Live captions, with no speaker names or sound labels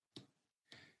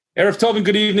Erev Tov and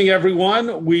good evening,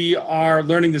 everyone. We are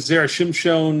learning the Zera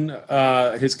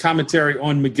Shimshon, his commentary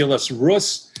on Megillas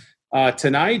Rus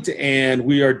tonight, and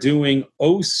we are doing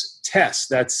Os Tes.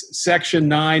 That's section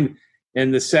 9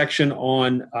 in the section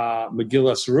on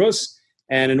Megillas Rus.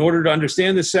 And in order to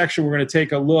understand this section, we're going to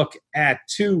take a look at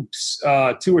two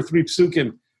or three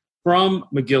psukim from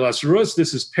Megillas Rus.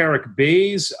 This is Perek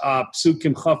Beis,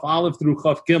 psukim Chaf Aleph through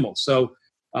Chaf Gimel. So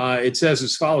it says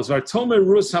as follows: Vartomer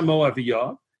Rus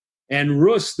HaMoaviyah. And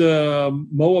Rus, the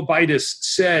Moabitess,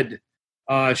 said,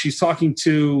 she's talking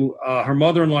to her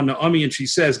mother-in-law, Naomi, and she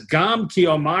says, Gam ki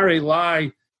amare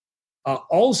lai,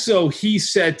 also he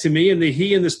said to me, and the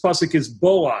he in this pasuk is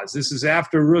Boaz. This is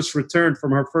after Rus returned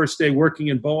from her first day working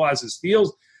in Boaz's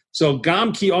fields. So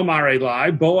Gam ki amare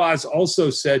lai, Boaz also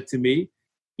said to me,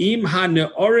 Im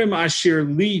ha-ne'orim asher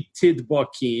li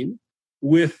tidbakim,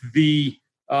 with the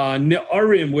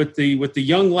Ne'arim, with the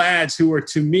young lads who are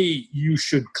to me, you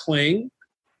should cling.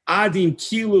 Adim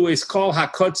kilu es kol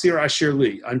hakotzir asher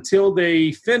li, until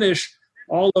they finish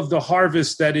all of the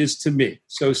harvest that is to me.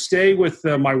 So stay with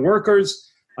my workers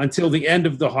until the end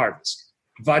of the harvest.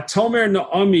 Vatomer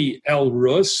Naomi el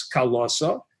Rus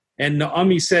kalosa, and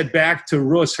Naomi said back to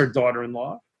Rus, her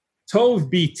daughter-in-law,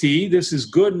 Tov biti, this is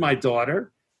good, my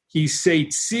daughter. He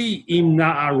seitzi im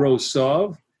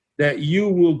na'arosov, that you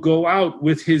will go out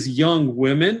with his young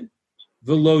women,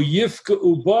 v'lo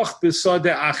yifka'u bach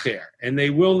b'sadeh acher, and they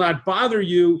will not bother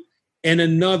you in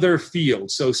another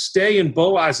field. So stay in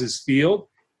Boaz's field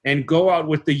and go out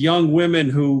with the young women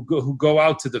who go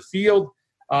out to the field,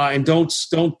 and don't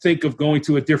think of going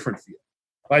to a different field.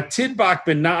 But tidbak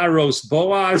ben na'aros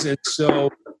Boaz, and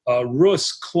so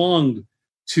Rus clung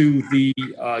to the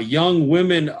young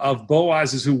women of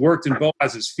Boaz's who worked in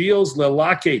Boaz's fields,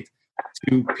 lelaket,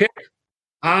 to pick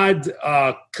ad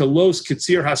kalos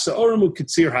katsir hasaorim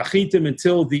katsir hachitim,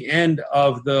 until the end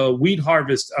of the wheat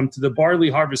harvest, to the barley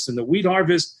harvest and the wheat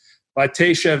harvest.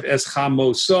 Vateshev es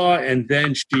chamosa, and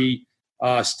then she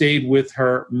stayed with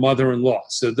her mother-in-law.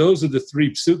 So those are the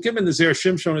three psukim, and the Zera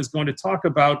Shimshon is going to talk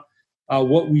about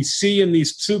what we see in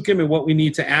these psukim and what we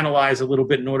need to analyze a little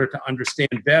bit in order to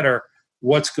understand better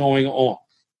what's going on.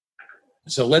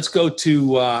 So let's go to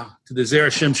the Zera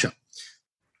Shimshon.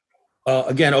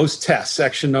 Again, Os Tes,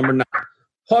 section number 9.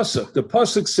 Pasuk. The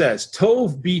pasuk says,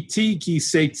 Tov biti ki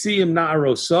seitziim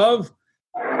na'arosav.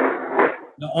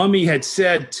 Naomi had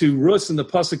said to Rus in the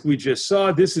pasuk we just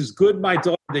saw, this is good, my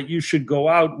daughter, that you should go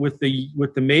out with the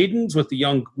maidens, with the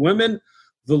young women,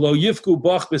 v'lo yifku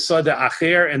bach b'sadeh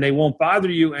acher, and they won't bother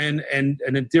you in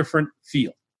a different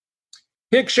field.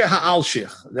 Hiksha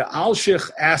ha'alshich. The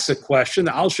Alshich asks a question.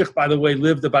 The Alshich, by the way,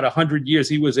 lived about 100 years.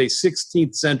 He was a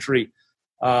 16th century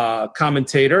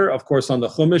commentator, of course, on the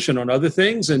Chumash and on other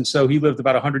things. And so he lived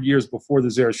about 100 years before the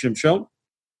Zera Shimshon.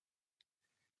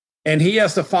 And he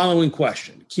asked the following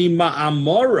question. Ki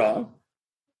ma'amora,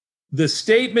 the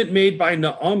statement made by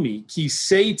Naomi, ki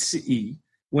seitzi,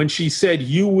 when she said,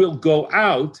 you will go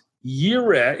out,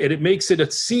 yireh, it makes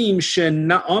it seem, shen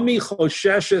Naomi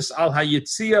chosheshes al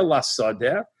hayitzia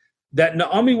lasadeh, that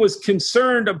Naomi was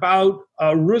concerned about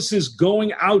Rus's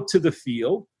going out to the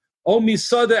field, O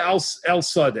misada el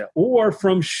sada, or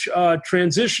from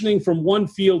transitioning from one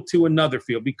field to another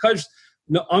field. Because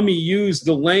Naomi used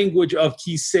the language of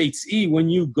ki seitzi, when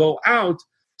you go out,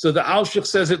 so the Alshich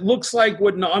says it looks like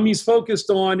what Naomi's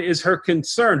focused on is her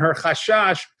concern, her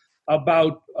chashash,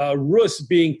 about Rus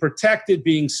being protected,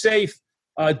 being safe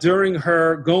during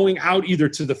her going out either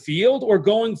to the field or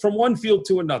going from one field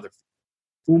to another field.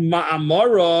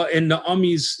 Uma'amara, in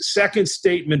Naomi's second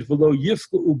statement, v'lo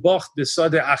yifku ubach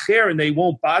b'sadeh acher, and they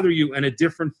won't bother you in a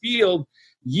different field.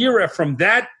 Yira, from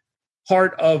that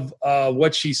part of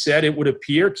what she said, it would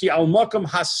appear ki al makam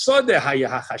hasadeh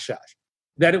hayahachashash,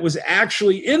 that it was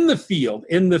actually in the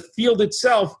field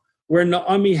itself, where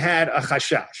Naomi had a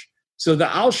chashash. So the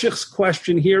Alshich's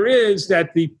question here is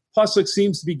that the pasuk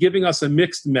seems to be giving us a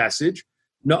mixed message.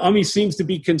 Naomi seems to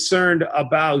be concerned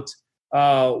about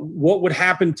what would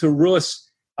happen to Rus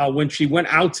when she went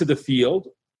out to the field,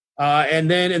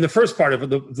 and then in the first part of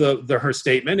her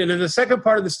statement, and in the second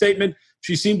part of the statement,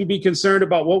 she seemed to be concerned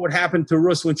about what would happen to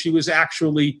Rus when she was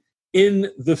actually in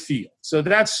the field. So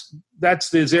that's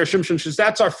the Zera Shimshon says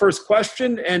that's our first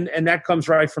question, and that comes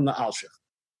right from the Alshich.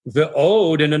 The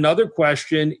Ode, and another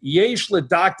question, Yesh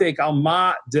ledaktek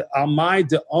almai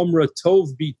de omra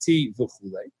tov biti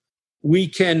v'chulei.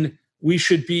 We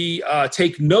should be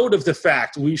take note of the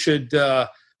fact. We should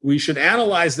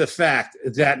analyze the fact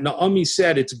that Naomi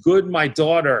said, "It's good, my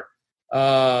daughter,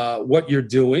 what you're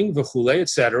doing, v'chulei,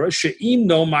 etc." She'im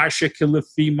no marsha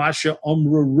kilifi masha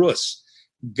omru Rus.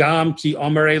 Gam ki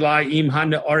omer elai im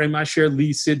hane'arim asher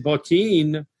li sid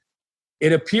bakin.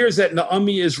 It appears that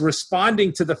Naomi is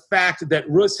responding to the fact that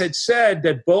Ruth had said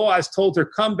that Boaz told her,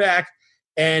 come back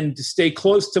and stay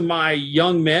close to my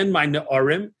young men, my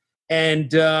Ne'arim, and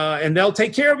they'll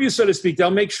take care of you, so to speak. They'll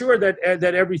make sure that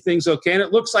everything's okay. And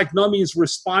it looks like Naomi is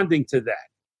responding to that.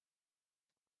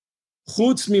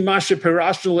 Chutz mimashe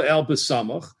perashnu el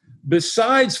b'samach.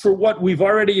 Besides for what we've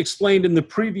already explained in the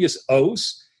previous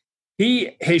os,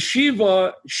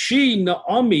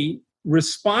 Naomi,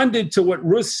 responded to what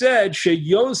Ruth said,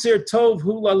 Sheyoser tov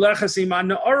hu lalechas im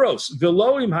ha'ne'aros,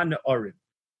 v'lo im ha'ne'arim.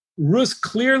 Ruth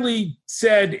clearly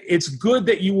said it's good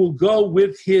that you will go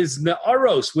with his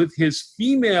ne'aros, with his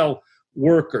female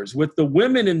workers, with the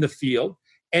women in the field,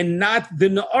 and not the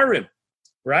ne'arim,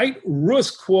 right?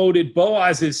 Ruth quoted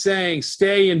Boaz as saying,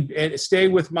 stay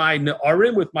with my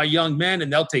ne'arim, with my young men,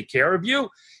 and they'll take care of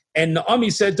you. And Naomi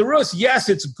said to Ruth, yes,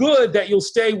 it's good that you'll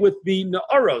stay with the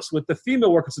Na'aros, with the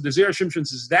female workers. So the Zera Shimshon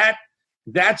says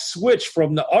that switch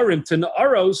from Na'arim to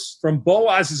Na'aros, from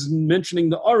Boaz's mentioning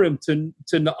Na'arim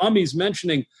to Naomi's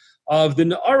mentioning of the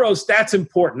Na'aros, that's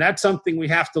important. That's something we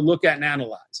have to look at and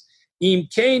analyze. Im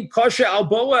Kain Kosha al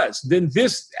Boaz. Then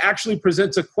this actually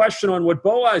presents a question on what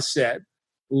Boaz said.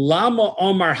 Lama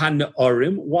Omar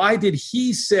HaNa'arim. Why did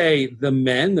he say the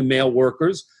men, the male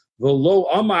workers, V'lo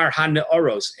Amar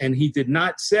HaNe'aros, and he did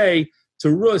not say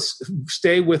to Ruth,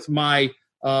 stay with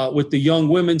with the young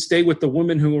women, stay with the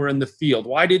women who are in the field.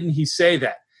 Why didn't he say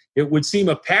that? It would seem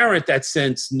apparent that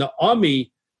since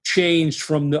Naomi changed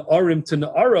from Ne'arim to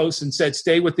Ne'aros and said,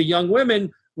 stay with the young women,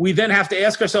 we then have to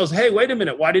ask ourselves, hey, wait a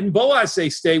minute, why didn't Boaz say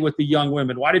stay with the young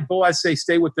women? Why did Boaz say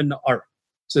stay with the Ne'arim?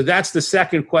 So that's the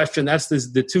second question. Those are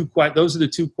the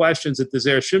two questions that the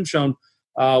Zera Shimshon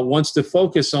wants to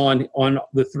focus on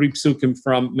the three psukim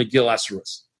from Megillas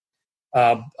Ruth.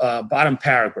 Bottom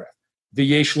paragraph.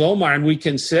 V'yesh lomar, and we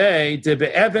can say, de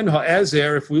be'evan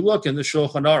ha'ezer, if we look in the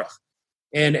Shulchan Aruch,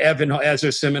 and Evan ha'ezer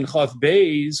simen chaf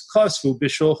beis, kosfu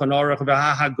b'Shulchan Aruch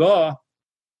v'ha'hagah,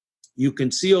 you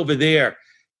can see over there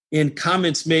in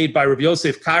comments made by Rabbi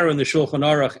Yosef Karo in the Shulchan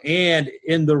Aruch and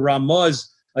in the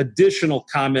Ramah's additional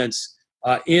comments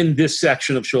in this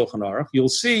section of Shulchan Aruch, you'll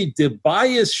see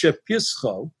debayis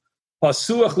shepischo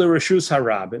pasuach l'reshus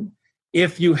harabim.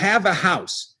 If you have a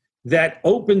house that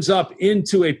opens up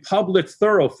into a public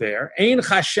thoroughfare, ein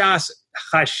chashash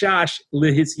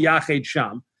lehisyached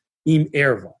sham im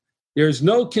erva. There's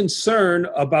no concern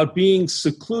about being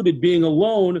secluded, being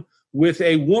alone with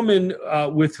a woman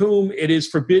with whom it is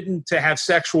forbidden to have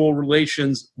sexual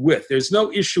relations with. There's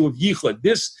no issue of yichud.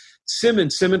 This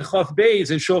Siman Chaf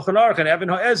Beis in Shulchan Aruch and Evan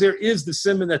HaEzer is the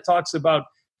Siman that talks about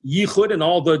yichud and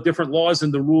all the different laws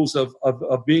and the rules of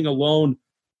being alone,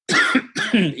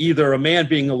 either a man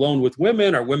being alone with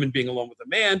women or women being alone with a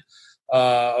man,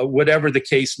 whatever the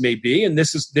case may be. And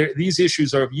these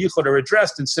issues of yichud are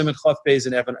addressed in Siman Chaf Beis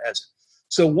and Evan HaEzer.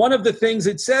 So one of the things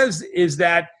it says is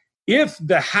that if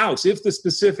the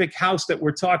specific house that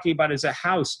we're talking about is a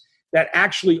house that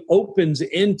actually opens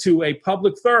into a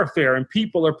public thoroughfare and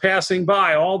people are passing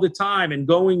by all the time and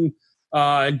going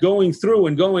through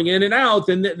and going in and out,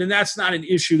 then that's not an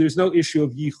issue. There's no issue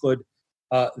of yichud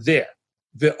there.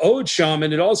 The Od Sham,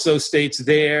 and it also states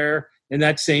there in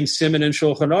that same siman in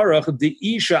Shulchan Aruch, the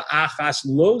Isha Achas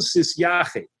Lo Sis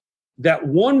Yachid, that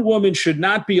one woman should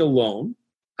not be alone,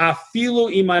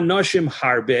 afilu imanoshim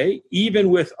harbe, even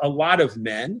with a lot of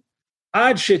men,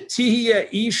 ad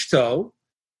shetihya ishto,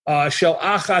 shel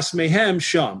achas mehem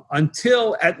sham,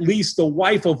 until at least the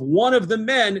wife of one of the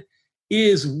men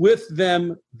is with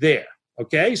them there.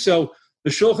 Okay, so the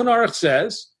Shulchan Aruch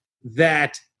says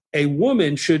that a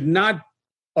woman should not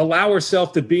allow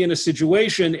herself to be in a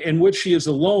situation in which she is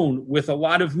alone with a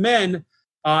lot of men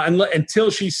until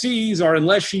she sees, or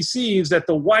unless she sees, that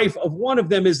the wife of one of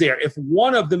them is there. If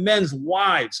one of the men's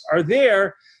wives are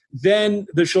there, then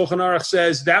the Shulchan Aruch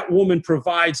says that woman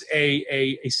provides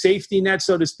a safety net,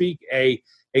 so to speak, a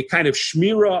kind of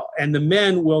shmirah, and the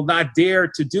men will not dare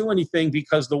to do anything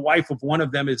because the wife of one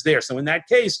of them is there. So in that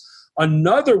case,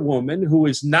 another woman who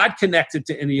is not connected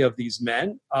to any of these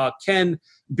men can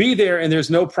be there, and there's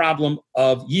no problem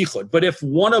of yichud. But if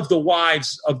one of the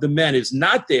wives of the men is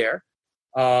not there,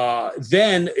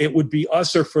 then it would be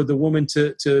usher for the woman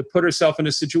to put herself in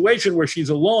a situation where she's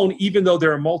alone, even though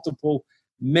there are multiple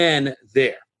men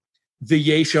there. The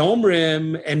Yesh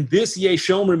Omrim, and this Yesh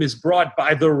Omrim is brought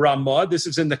by the Ramah. This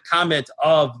is in the comment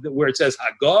of where it says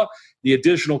Hagah, the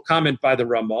additional comment by the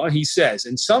Ramah. He says,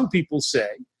 and some people say,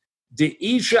 De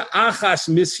Isha Achas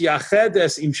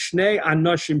Misyachedes Im Shnei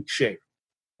Anoshim Ksher,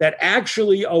 that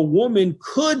actually a woman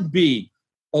could be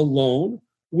alone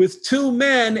with two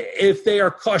men if they are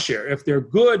kosher, if they're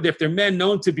good, if they're men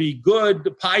known to be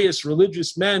good, pious,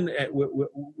 religious men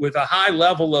with a high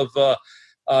level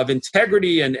of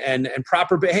integrity and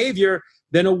proper behavior.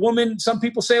 Then a woman, some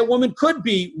people say a woman could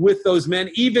be with those men,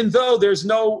 even though there's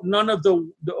none of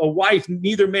a wife,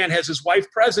 neither man has his wife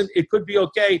present. It could be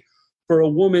okay for a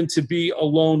woman to be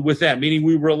alone with them, meaning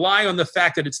we rely on the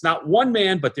fact that it's not one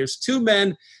man, but there's two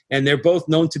men, and they're both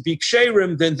known to be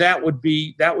ksherim. Then that would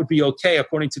be okay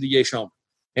according to the Yesh Omer.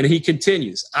 And he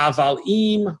continues, Aval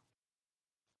im,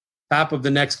 top of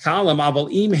the next column,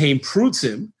 Aval im heim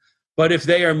prutzim. But if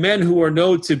they are men who are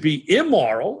known to be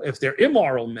immoral, if they're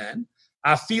immoral men,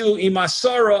 afilu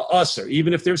imasara usher.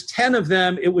 Even if there's 10 of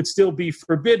them, it would still be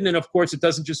forbidden. And of course, it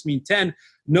doesn't just mean 10.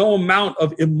 No amount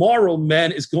of immoral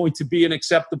men is going to be an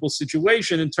acceptable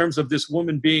situation in terms of this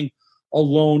woman being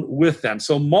alone with them.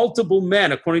 So multiple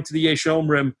men, according to the Yesh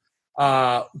Omrim,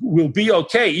 will be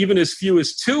okay, even as few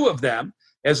as 2 of them,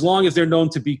 as long as they're known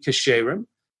to be kasherim.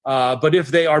 But if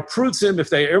they are prutzim,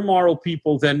 if they are immoral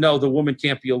people, then no, the woman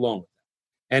can't be alone with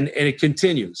them. And it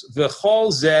continues,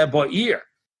 v'chol zeh ba'ir.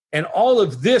 And all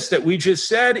of this that we just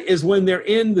said is when they're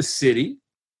in the city,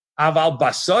 aval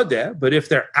basadeh, but if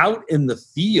they're out in the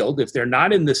field, if they're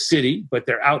not in the city, but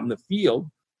they're out in the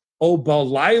field, o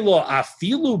balaylo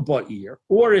afilu ba'ir,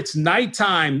 or it's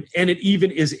nighttime and it even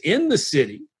is in the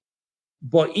city,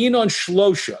 ba'inon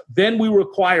shlosha, then we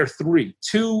require 3.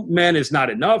 2 men is not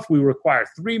enough. We require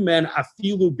 3 men,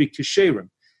 afilu b'kesherim,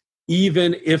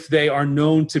 even if they are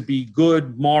known to be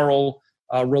good, moral,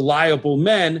 reliable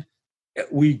men.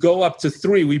 We go up to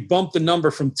 3. We bump the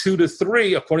number from 2 to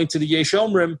 3, according to the Yesh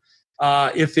Omrim,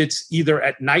 if it's either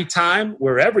at nighttime,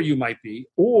 wherever you might be,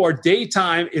 or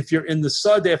daytime, if you're in the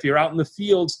sadeh, if you're out in the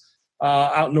fields,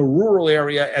 out in a rural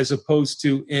area, as opposed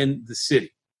to in the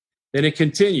city. Then it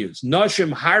continues,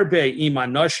 Nashim harbe ima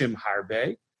nashim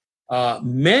harbe.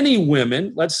 Many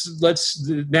women, let's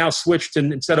now switch to,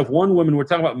 instead of one woman, we're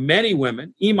talking about many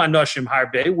women, ima nashim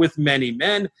harbe, with many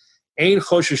men. Ein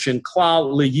choshishin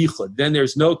klal leyichud. Then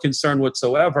there's no concern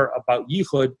whatsoever about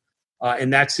yichud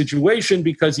in that situation,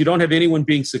 because you don't have anyone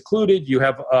being secluded. You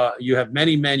have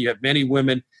many men, you have many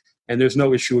women, and there's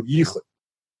no issue of yichud.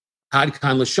 Ad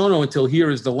Kahn Lashono, until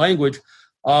here is the language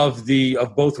of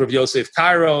both Rav Yosef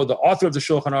Cairo, the author of the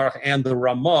Shulchan Aruch, and the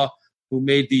Ramah, who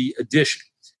made the addition.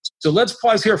 So let's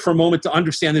pause here for a moment to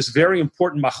understand this very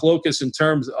important machlokas in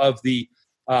terms of the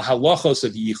halachos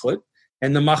of yichud.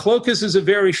 And the machlokas is a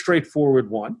very straightforward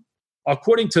one.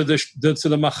 According to the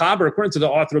Machaber, according to the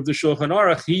author of the Shulchan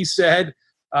Aruch, he said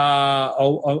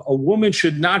a woman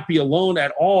should not be alone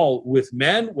at all with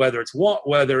men, whether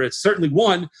it's certainly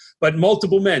one, but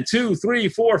multiple men, 2, 3,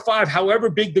 4, 5, however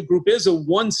big the group is,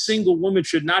 one single woman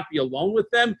should not be alone with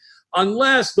them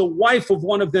unless the wife of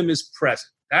one of them is present.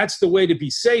 That's the way to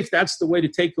be safe. That's the way to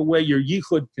take away your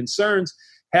yichud concerns.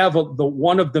 Have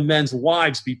one of the men's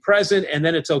wives be present, and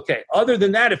then it's okay. Other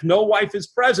than that, if no wife is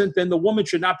present, then the woman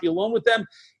should not be alone with them,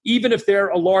 even if they're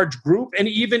a large group, and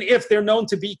even if they're known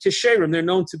to be kesherim, they're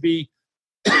known to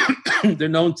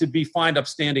be fine,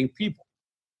 upstanding people.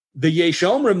 The Yesh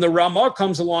Omrim, the Ramah,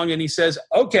 comes along and he says,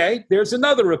 okay, there's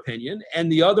another opinion, and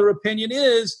the other opinion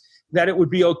is that it would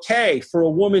be okay for a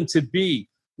woman to be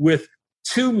with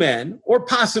 2 men, or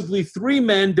possibly 3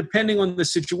 men, depending on the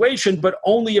situation, but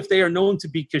only if they are known to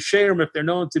be kasherim, if they're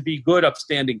known to be good,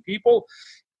 upstanding people.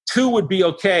 2 would be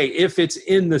okay if it's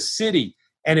in the city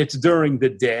and it's during the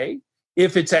day.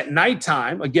 If it's at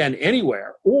nighttime, again,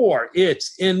 anywhere, or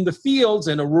it's in the fields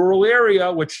in a rural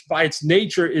area, which by its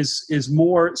nature is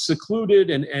more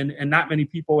secluded and not many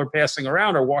people are passing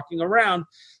around or walking around,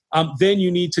 then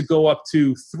you need to go up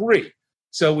to 3.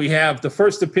 So we have the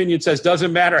first opinion says,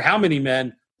 doesn't matter how many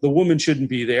men, the woman shouldn't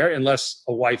be there unless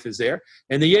a wife is there.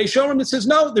 And the Yesh Omrim says,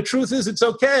 no, the truth is it's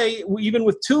okay, even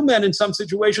with 2 men in some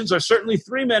situations, or certainly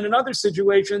 3 men in other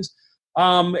situations,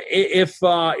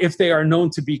 if they are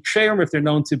known to be ksherim, if they're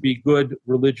known to be good,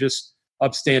 religious,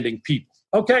 upstanding people.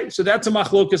 Okay, so that's a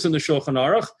machlokas in the Shulchan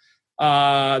Aruch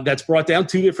that's brought down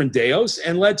 2 different deos,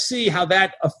 and let's see how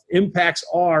that impacts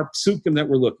our psukim that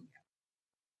we're looking at.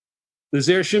 The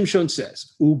Zera Shimshon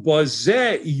says,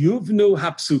 "Ubazeh yuvnu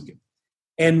hapsukim,"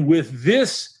 and with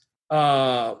this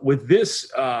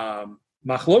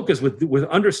machlokas, with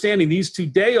understanding these 2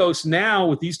 deos, now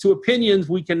with these 2 opinions,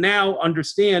 we can now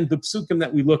understand the psukim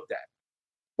that we looked at.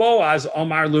 Boaz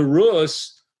Amar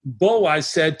LeRus, Boaz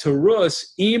said to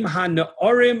Rus, "Im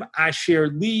ha'ne'orim asher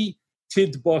li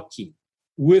tidbakim,"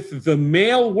 with the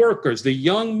male workers, the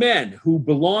young men who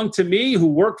belong to me, who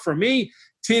work for me.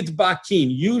 Tidbakim,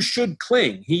 you should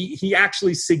cling. He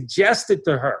actually suggested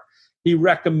to her He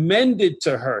recommended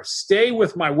to her, stay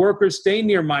with my workers, stay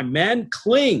near my men,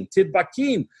 cling,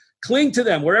 tidbakim, cling to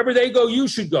them. Wherever they go, you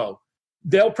should go.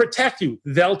 They'll protect you.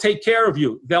 They'll take care of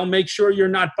you. They'll make sure you're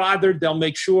not bothered. They'll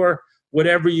make sure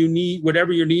whatever you need,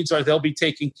 whatever your needs are, they'll be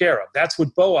taken care of. That's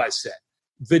what Boaz said.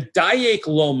 V'dayek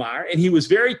lomar, and he was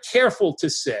very careful to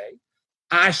say,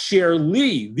 Asher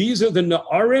li, these are the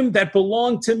na'arim that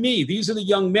belong to me. These are the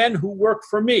young men who work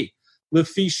for me.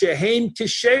 Lefi shehem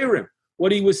kisherim.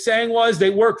 What he was saying was, they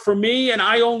work for me, and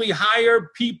I only hire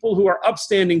people who are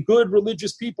upstanding, good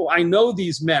religious people. I know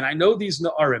these men. I know these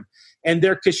na'arim, and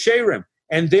they're kisherim.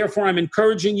 And therefore, I'm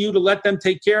encouraging you to let them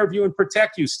take care of you and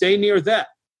protect you. Stay near them.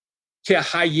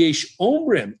 Kehayesh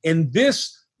omrim. And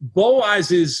this,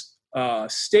 Boaz's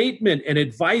statement and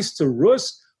advice to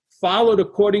Rus followed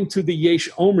according to the Yesh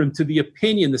Omrim, to the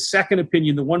opinion, the second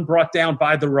opinion, the one brought down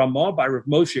by the Ramah, by Rav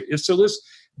Moshe Isserlis,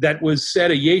 that was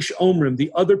said a Yesh Omrim.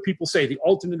 The other people say the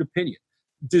alternate opinion.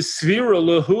 Disvira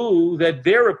lahu, that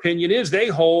their opinion is, they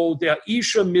hold the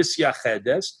Isha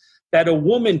Misyachedes, that a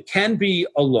woman can be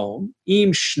alone,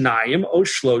 im shnayim o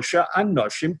shlosha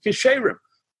anoshim kisherim,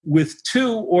 with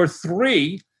 2 or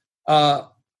 3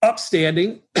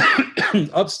 upstanding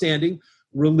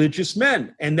religious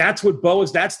men. And that's what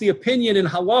Boaz, that's the opinion in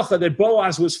halacha that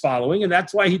Boaz was following, and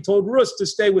that's why he told Rus to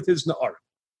stay with his na'ar.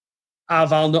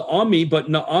 Aval Naomi, but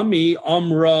Naomi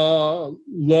amra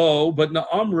lo, but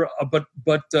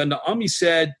Naomi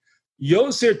said,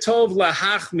 Yoser tov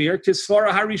lahachmir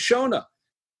kisvara harishona.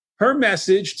 Her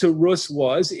message to Rus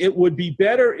was, it would be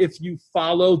better if you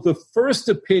follow the first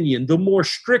opinion, the more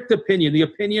strict opinion, the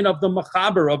opinion of the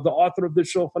Machaber, of the author of the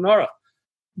Shulchan Aruch.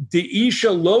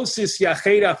 Deisha losis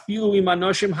yacheda filu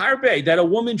imanoshim harbe, that a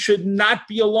woman should not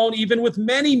be alone even with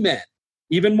many men,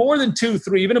 even more than 2,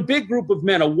 3, even a big group of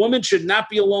men. A woman should not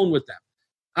be alone with them.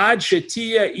 Ad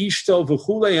shetia ishto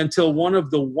v'chule, until one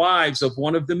of the wives of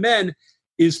one of the men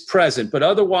is present. But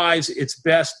otherwise, it's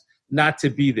best not to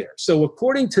be there. So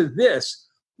according to this,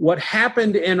 what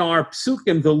happened in our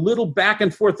psukim, the little back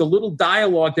and forth, the little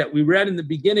dialogue that we read in the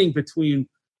beginning between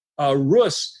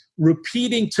Rus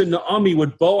repeating to Naomi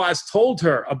what Boaz told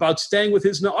her about staying with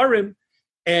his Na'arim,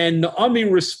 and Naomi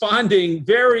responding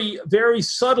very, very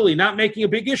subtly, not making a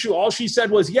big issue. All she said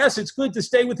was, yes, it's good to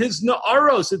stay with his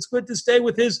Na'aros. It's good to stay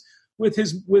with his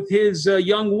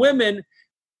young women.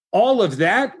 All of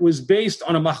that was based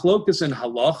on a machlokas and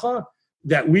halacha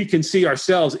that we can see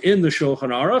ourselves in the Shulchan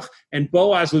Aruch, and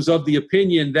Boaz was of the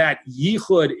opinion that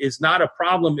yichud is not a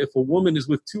problem if a woman is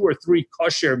with 2 or 3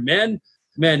 kosher men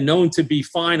known to be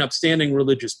fine, upstanding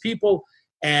religious people.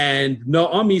 And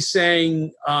Naomi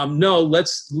saying, no,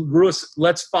 let's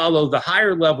follow the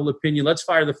higher level opinion, let's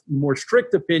follow the more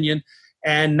strict opinion,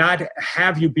 and not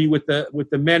have you be with the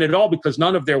men at all, because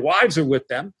none of their wives are with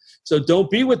them. So don't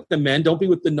be with the men, don't be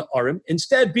with the Na'arim.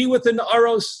 Instead, be with the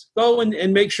Na'aros. Go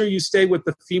and make sure you stay with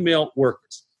the female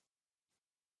workers.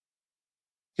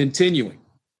 Continuing.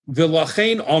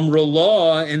 V'lachein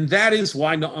amrullah, and that is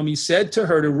why Naomi said to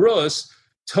her, to Rus,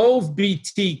 Tov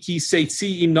biti ki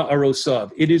seitzi im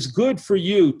na'arosav. It is good for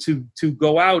you to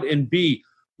go out and be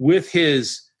with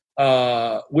his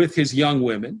young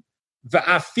women.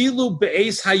 Va'afilu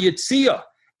be'es hayitzia.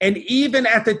 And even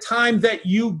at the time that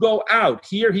you go out,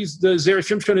 here the Zera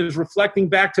Shimshon is reflecting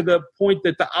back to the point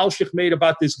that the Alshich made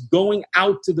about this going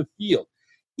out to the field.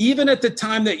 Even at the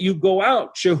time that you go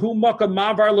out, shehu maka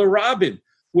mavar l'rabim,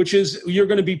 which is you're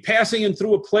going to be passing in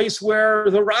through a place where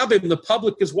the rabbim, the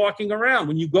public, is walking around.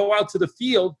 When you go out to the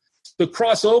field, to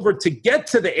cross over to get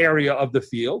to the area of the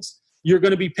fields, you're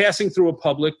going to be passing through a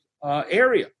public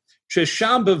area.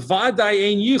 Shesham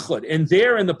b'vaday ein yichud, and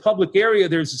there in the public area,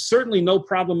 there's certainly no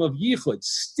problem of yichud.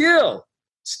 Still,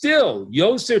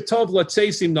 yoser tov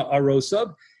latzeisim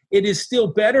na'arosav, it is still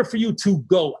better for you to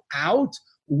go out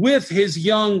with his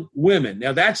young women.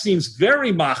 Now that seems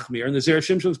very machmir, and the Zera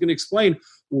Shimshon is going to explain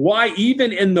why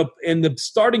even in the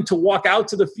starting to walk out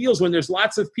to the fields when there's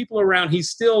lots of people around, he's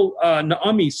still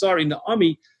Naomi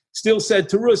still said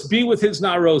to Rus, be with his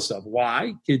Na'arosav.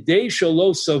 Why?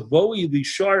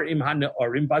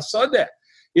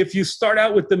 If you start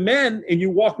out with the men and you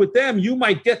walk with them, you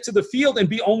might get to the field and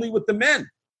be only with the men.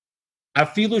 And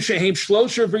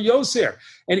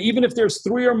even if there's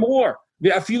 3 or more,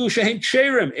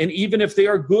 and even if they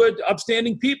are good,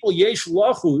 upstanding people, yesh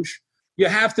lachush, you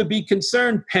have to be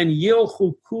concerned.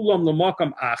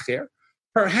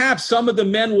 Perhaps some of the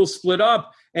men will split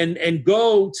up and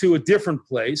go to a different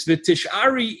place.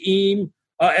 V'tish'ari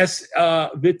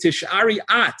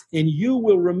at, and you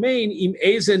will remain im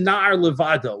ezen na'ar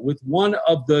levado, with one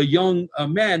of the young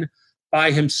men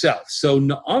by himself. So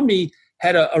Naomi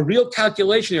had a real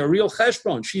calculation, a real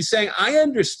cheshbon. She's saying, I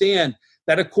understand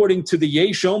that according to the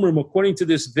Yesh Omrim, according to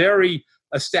this very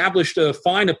established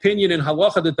fine opinion in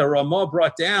halacha that the Ramah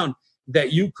brought down,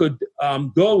 that you could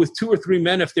go with 2 or 3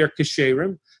 men if they're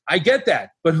kesherim. I get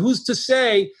that. But who's to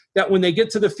say that when they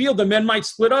get to the field, the men might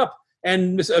split up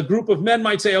and a group of men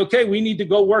might say, okay, we need to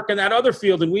go work in that other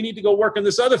field and we need to go work in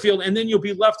this other field, and then you'll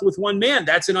be left with 1 man.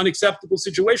 That's an unacceptable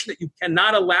situation that you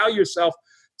cannot allow yourself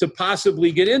to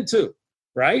possibly get into,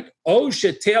 right? Or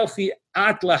perhaps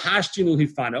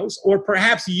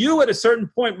you at a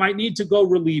certain point might need to go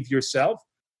relieve yourself.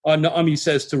 Naomi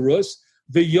says to Rus,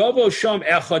 V'yovo sham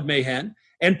echad mehen,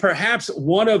 and perhaps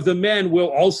one of the men will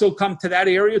also come to that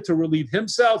area to relieve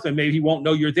himself, and maybe he won't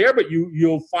know you're there, but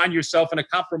you'll find yourself in a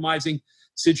compromising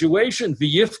situation.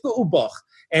 V'yifka ubach,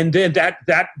 and then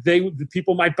the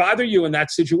people might bother you in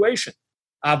that situation.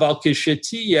 Aval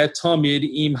kishetiyeh tamid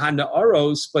im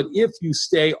hanaaros, but if you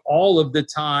stay all of the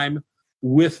time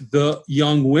with the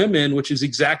young women, which is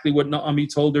exactly what Naomi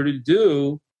told her to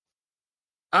do,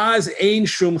 az ein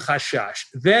shum chashash,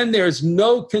 then there's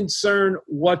no concern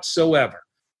whatsoever.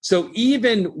 So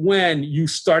even when you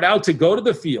start out to go to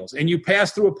the fields and you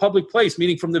pass through a public place,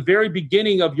 meaning from the very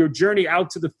beginning of your journey out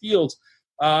to the fields,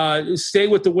 stay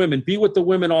with the women, be with the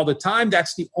women all the time.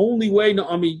 That's the only way,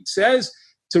 Naomi says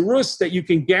to Rus, that you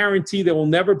can guarantee there will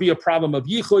never be a problem of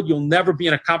yichud. You'll never be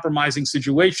in a compromising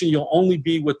situation. You'll only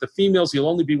be with the females. You'll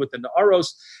only be with the na'aros.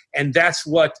 And that's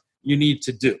what you need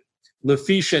to do.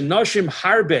 Lefisha noshim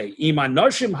harbe, ima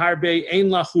noshim harbe, ein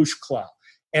lachush klal.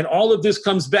 And all of this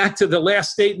comes back to the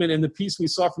last statement in the piece we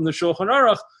saw from the Shulchan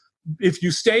Aruch. If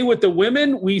you stay with the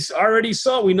women, we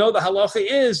know the halacha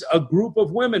is a group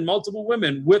of women, multiple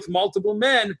women with multiple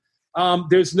men.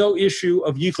 There's no issue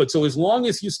of yichud. So as long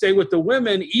as you stay with the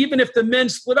women, even if the men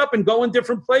split up and go in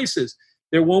different places,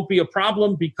 there won't be a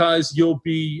problem because you'll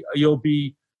be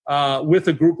with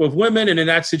a group of women, and in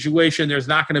that situation, there's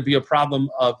not going to be a problem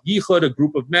of yichud. A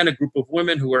group of men, a group of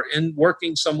women who are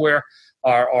working somewhere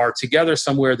are together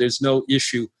somewhere. There's no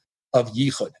issue of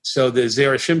yichud. So the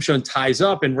Zera Shimshon ties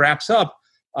up and wraps up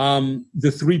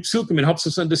the 3 psukim and helps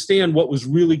us understand what was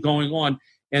really going on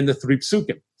in the 3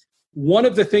 psukim. One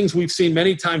of the things we've seen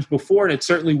many times before, and it's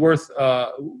certainly worth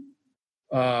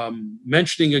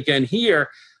mentioning again here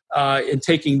and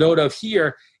taking note of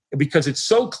here, because it's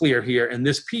so clear here in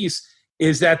this piece,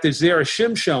 is that the Zera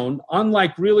Shimshon,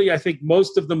 unlike really, I think,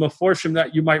 most of the Meforshim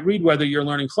that you might read, whether you're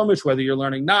learning Chumash, whether you're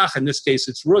learning Nach, in this case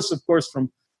it's Rus, of course, from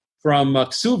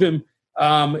Ksuvim,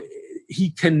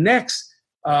 he connects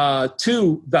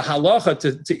to the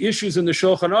halacha, to issues in the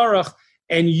Shulchan Aruch,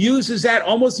 and uses that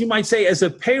almost, you might say, as a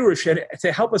perush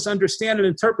to help us understand and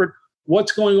interpret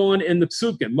what's going on in the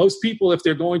psukim. Most people,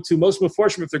 most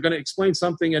Meforshim, if they're going to explain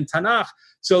something in Tanakh,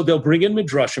 so they'll bring in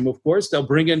Midrashim, of course, they'll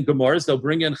bring in Gemaras, they'll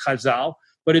bring in Chazal,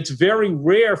 but it's very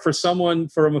rare for a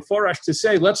Meforash to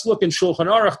say, let's look in Shulchan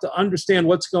Aruch to understand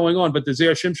what's going on. But the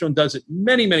Zera Shimshon does it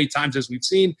many, many times, as we've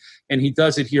seen, and he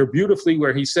does it here beautifully,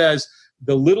 where he says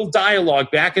the little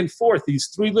dialogue back and forth, these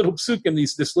 3 little psukim,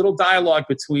 this little dialogue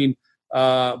between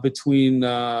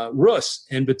Rus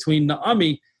and between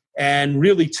Naomi, and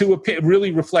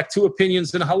really reflect 2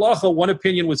 opinions in halacha. One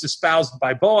opinion was espoused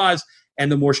by Boaz,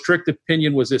 and the more strict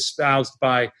opinion was espoused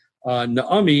by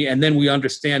Naomi. And then we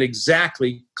understand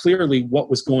exactly, clearly, what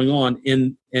was going on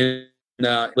in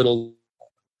little.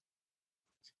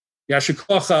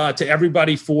 Yashikocha to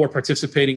everybody for participating